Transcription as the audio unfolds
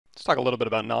Let's talk a little bit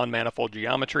about non-manifold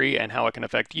geometry and how it can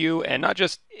affect you, and not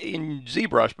just in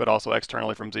ZBrush, but also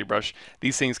externally from ZBrush.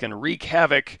 These things can wreak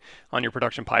havoc on your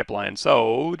production pipeline.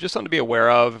 So just something to be aware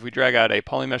of. If we drag out a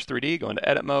Polymesh 3D, go into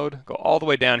edit mode, go all the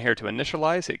way down here to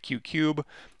initialize, hit Q cube,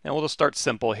 and we'll just start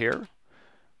simple here.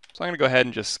 So I'm going to go ahead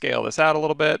and just scale this out a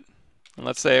little bit. And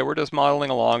let's say we're just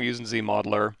modeling along using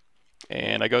ZModeler.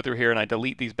 And I go through here and I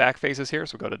delete these back faces here.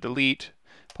 So go to delete,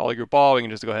 polygroup all. We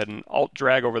can just go ahead and alt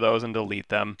drag over those and delete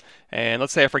them. And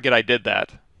let's say I forget I did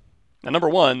that. Now, number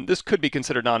one, this could be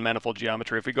considered non-manifold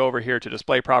geometry. If we go over here to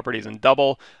display properties and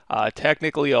double,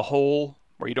 technically a hole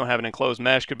where you don't have an enclosed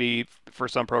mesh could be, for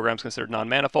some programs, considered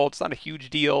non-manifold. It's not a huge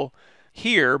deal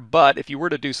here, but if you were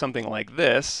to do something like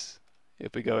this,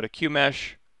 if we go to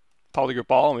QMesh, polygroup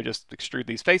all, and we just extrude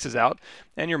these faces out,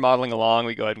 and you're modeling along,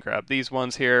 we go ahead and grab these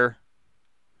ones here,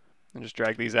 and just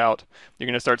drag these out. You're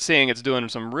going to start seeing it's doing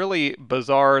some really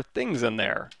bizarre things in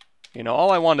there. You know,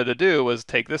 all I wanted to do was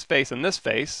take this face, and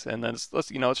then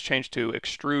let's change to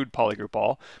extrude polygroup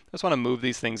all. I just want to move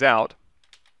these things out.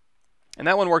 And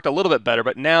that one worked a little bit better,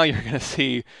 but now you're going to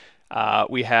see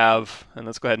we have, and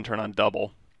let's go ahead and turn on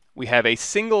double. We have a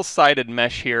single-sided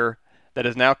mesh here that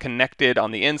is now connected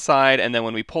on the inside, and then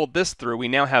when we pulled this through, we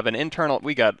now have an internal,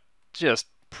 we got just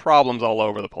problems all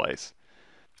over the place.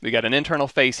 We got an internal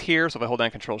face here, so if I hold down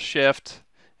Control Shift,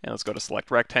 and let's go to Select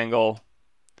Rectangle,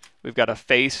 we've got a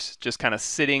face just kind of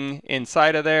sitting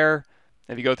inside of there.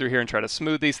 If you go through here and try to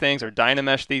smooth these things, or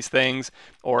Dynamesh these things,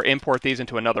 or import these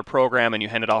into another program and you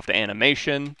hand it off to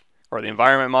animation, or the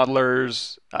environment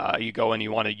modelers, you go and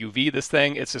you want to UV this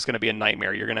thing, it's just going to be a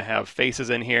nightmare. You're going to have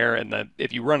faces in here, and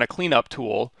if you run a cleanup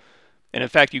tool, and in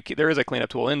fact there is a cleanup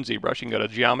tool in ZBrush, you can go to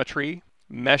Geometry,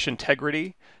 Mesh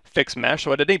Integrity, Fix Mesh.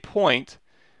 So at any point,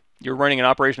 you're running an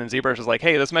operation in ZBrush is like,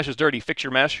 hey, this mesh is dirty, fix your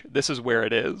mesh. This is where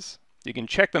it is. You can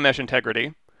check the mesh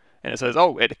integrity, and it says,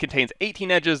 oh, it contains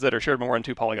 18 edges that are shared more than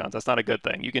 2 polygons. That's not a good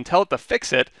thing. You can tell it to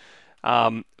fix it,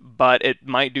 but it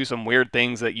might do some weird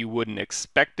things that you wouldn't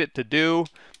expect it to do,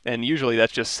 and usually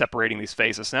that's just separating these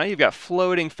faces. So now you've got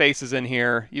floating faces in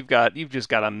here. You've just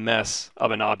got a mess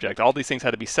of an object. All these things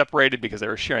had to be separated because they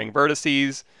were sharing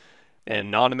vertices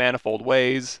in non-manifold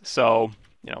ways. So,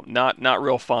 you know, not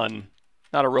real fun.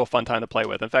 Not a real fun time to play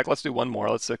with. In fact, let's do one more.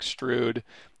 Let's extrude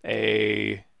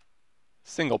a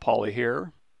single poly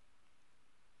here.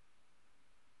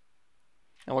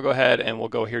 And we'll go ahead and we'll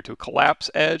go here to collapse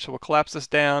edge. So we'll collapse this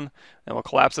down, and we'll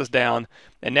collapse this down.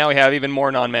 And now we have even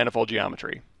more non-manifold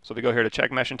geometry. So if we go here to check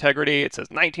mesh integrity, it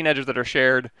says 19 edges that are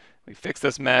shared. We fix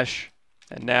this mesh,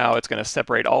 and now it's going to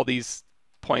separate all these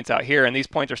points out here, and these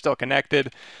points are still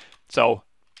connected. So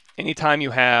anytime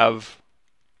you have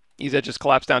these edges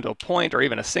collapse down to a point or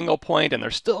even a single point, and they're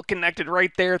still connected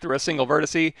right there through a single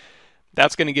vertice,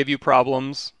 that's going to give you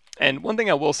problems. And one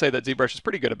thing I will say that ZBrush is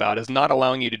pretty good about is not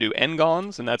allowing you to do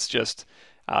n-gons, and that's just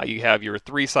you have your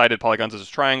 3-sided polygons as a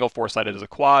triangle, 4-sided as a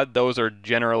quad. Those are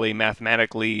generally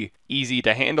mathematically easy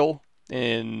to handle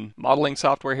in modeling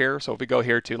software here. So if we go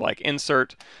here to like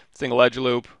Insert, Single Edge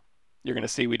Loop, you're going to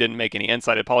see we didn't make any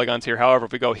n-sided polygons here. However,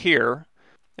 if we go here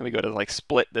and we go to like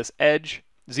split this edge,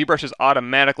 ZBrush is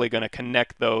automatically going to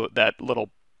connect that little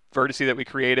vertice that we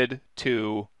created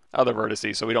to other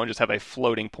vertices, so we don't just have a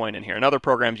floating point in here. In other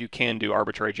programs, you can do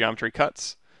arbitrary geometry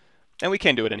cuts, and we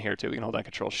can do it in here too. We can hold down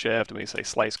Control Shift, and we say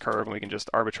Slice Curve, and we can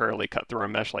just arbitrarily cut through a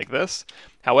mesh like this.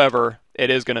 However, it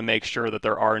is going to make sure that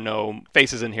there are no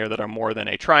faces in here that are more than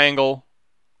a triangle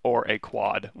or a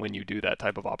quad when you do that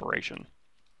type of operation.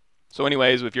 So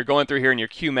anyways, if you're going through here and you're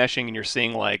Q-meshing and you're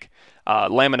seeing like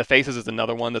lamina faces is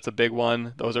another one that's a big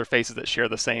one. Those are faces that share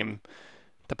the same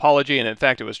topology, and in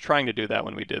fact it was trying to do that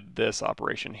when we did this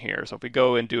operation here. So if we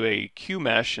go and do a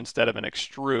Q-mesh instead of an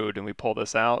extrude and we pull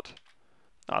this out,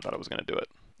 I thought it was going to do it.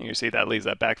 And you see that leaves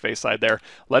that back face side there.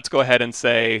 Let's go ahead and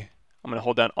say, I'm going to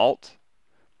hold down Alt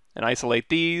and isolate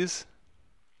these.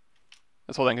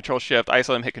 Let's hold down Control Shift,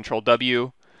 isolate them, hit Control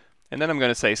W. And then I'm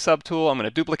going to say Subtool. I'm going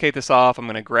to duplicate this off. I'm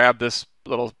going to grab this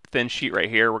little thin sheet right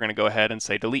here. We're going to go ahead and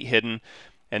say Delete Hidden.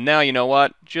 And now, you know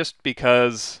what? Just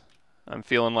because I'm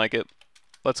feeling like it,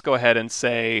 let's go ahead and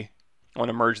say I want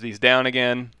to merge these down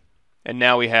again. And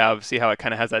now we have, see how it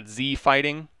kind of has that Z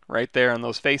fighting right there on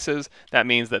those faces? That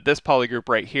means that this polygroup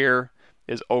right here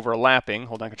is overlapping.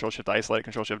 Hold down Control Shift isolate,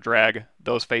 Control Shift drag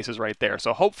those faces right there.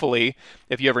 So hopefully,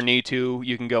 if you ever need to,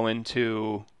 you can go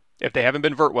into, if they haven't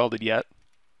been vert welded yet,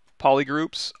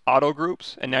 polygroups, auto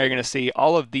groups, and now you're going to see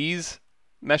all of these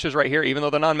meshes right here, even though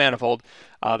they're non-manifold,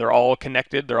 they're all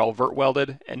connected, they're all vert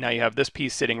welded, and now you have this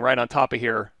piece sitting right on top of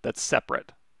here that's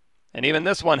separate. And even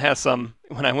this one has some,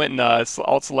 when I went and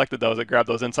alt selected those, it grabbed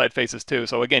those inside faces too.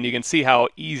 So again, you can see how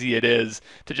easy it is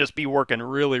to just be working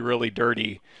really, really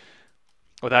dirty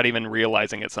without even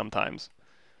realizing it sometimes.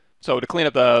 So to clean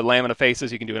up the lamina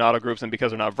faces, you can do an auto groups, and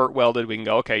because they're not vert welded, we can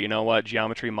go, okay, you know what,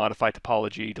 geometry, modify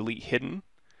topology, delete hidden,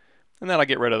 and that'll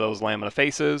get rid of those lamina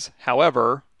faces.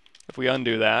 However, if we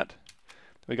undo that,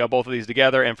 we got both of these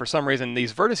together, and for some reason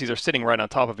these vertices are sitting right on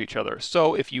top of each other.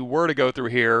 So if you were to go through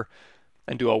here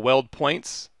and do a weld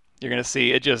points, you're going to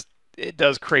see it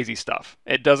does crazy stuff.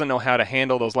 It doesn't know how to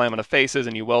handle those lamina faces,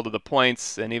 and you welded the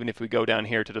points, and even if we go down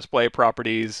here to display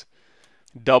properties,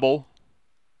 double,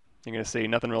 you're going to see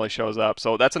nothing really shows up.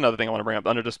 So that's another thing I want to bring up.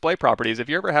 Under display properties, if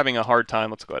you're ever having a hard time,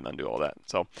 let's go ahead and undo all that.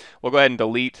 So we'll go ahead and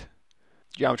delete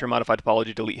geometry, modify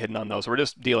topology, delete hidden on those. So we're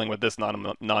just dealing with this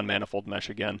non-manifold mesh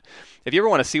again. If you ever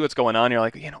want to see what's going on, you're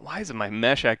like, why is my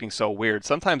mesh acting so weird?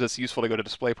 Sometimes it's useful to go to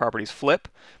display properties, flip,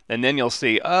 and then you'll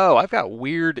see, oh, I've got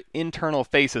weird internal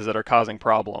faces that are causing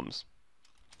problems.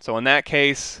 So in that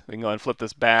case, we can go ahead and flip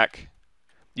this back.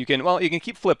 You can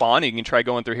keep flip on. You can try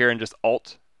going through here and just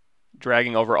alt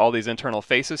dragging over all these internal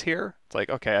faces here. It's like,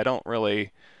 okay, I don't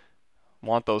really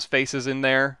want those faces in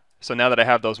there. So now that I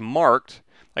have those marked,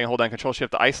 I can hold down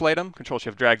Control-Shift to isolate them,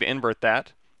 Control-Shift drag to invert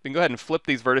that. We can go ahead and flip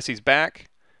these vertices back.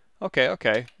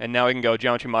 Okay. And now we can go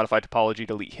Geometry, Modify Topology,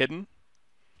 Delete Hidden.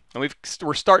 And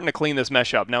we're starting to clean this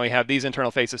mesh up. Now we have these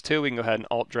internal faces too. We can go ahead and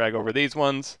Alt drag over these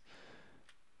ones.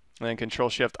 And then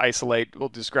Control-Shift isolate. We'll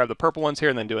just grab the purple ones here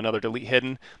and then do another Delete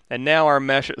Hidden. And now our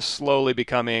mesh is slowly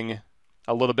becoming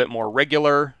a little bit more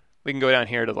regular. We can go down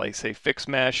here to, like, say, Fix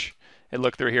Mesh and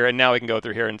look through here. And now we can go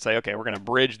through here and say, okay, we're going to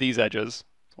bridge these edges.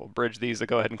 So we'll bridge these to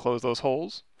go ahead and close those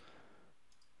holes.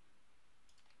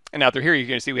 And now through here, you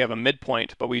can see we have a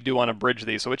midpoint, but we do want to bridge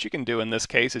these. So what you can do in this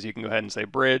case is you can go ahead and say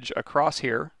bridge across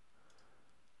here.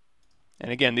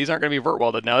 And again, these aren't going to be vert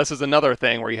welded. Now this is another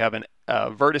thing where you have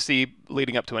a vertice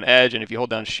leading up to an edge, and if you hold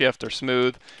down Shift or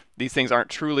Smooth, these things aren't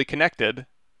truly connected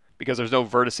because there's no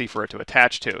vertice for it to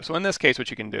attach to. So in this case, what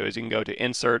you can do is you can go to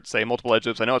Insert, say Multiple Edge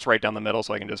Loops. I know it's right down the middle,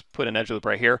 so I can just put an edge loop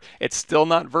right here. It's still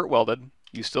not vert welded.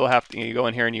 You still have to, you go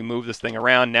in here and you move this thing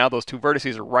around. Now those two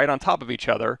vertices are right on top of each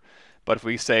other. But if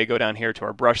we say go down here to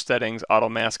our brush settings, auto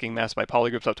masking, mask by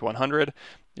polygroups up to 100,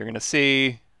 you're going to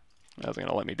see, that's going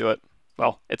to let me do it.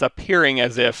 Well, it's appearing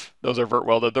as if those are vert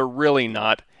welded. They're really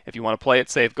not. If you want to play it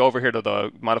safe, go over here to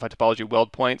the Modify Topology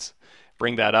Weld Points,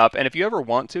 bring that up. And if you ever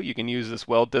want to, you can use this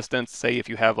weld distance. Say if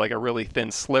you have like a really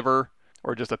thin sliver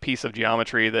or just a piece of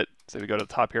geometry that, say we go to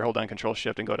the top here, hold down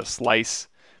Control-Shift and go to Slice.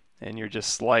 And you're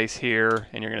just slice here,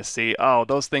 and you're going to see, oh,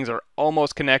 those things are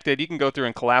almost connected. You can go through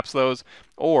and collapse those,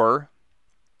 or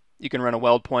you can run a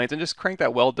weld point and just crank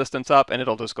that weld distance up, and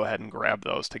it'll just go ahead and grab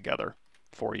those together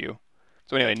for you.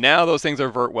 So anyway, now those things are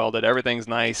vert welded. Everything's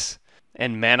nice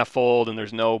and manifold, and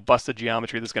there's no busted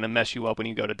geometry that's going to mess you up when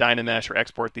you go to Dynamesh or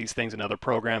export these things in other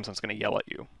programs, and it's going to yell at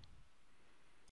you.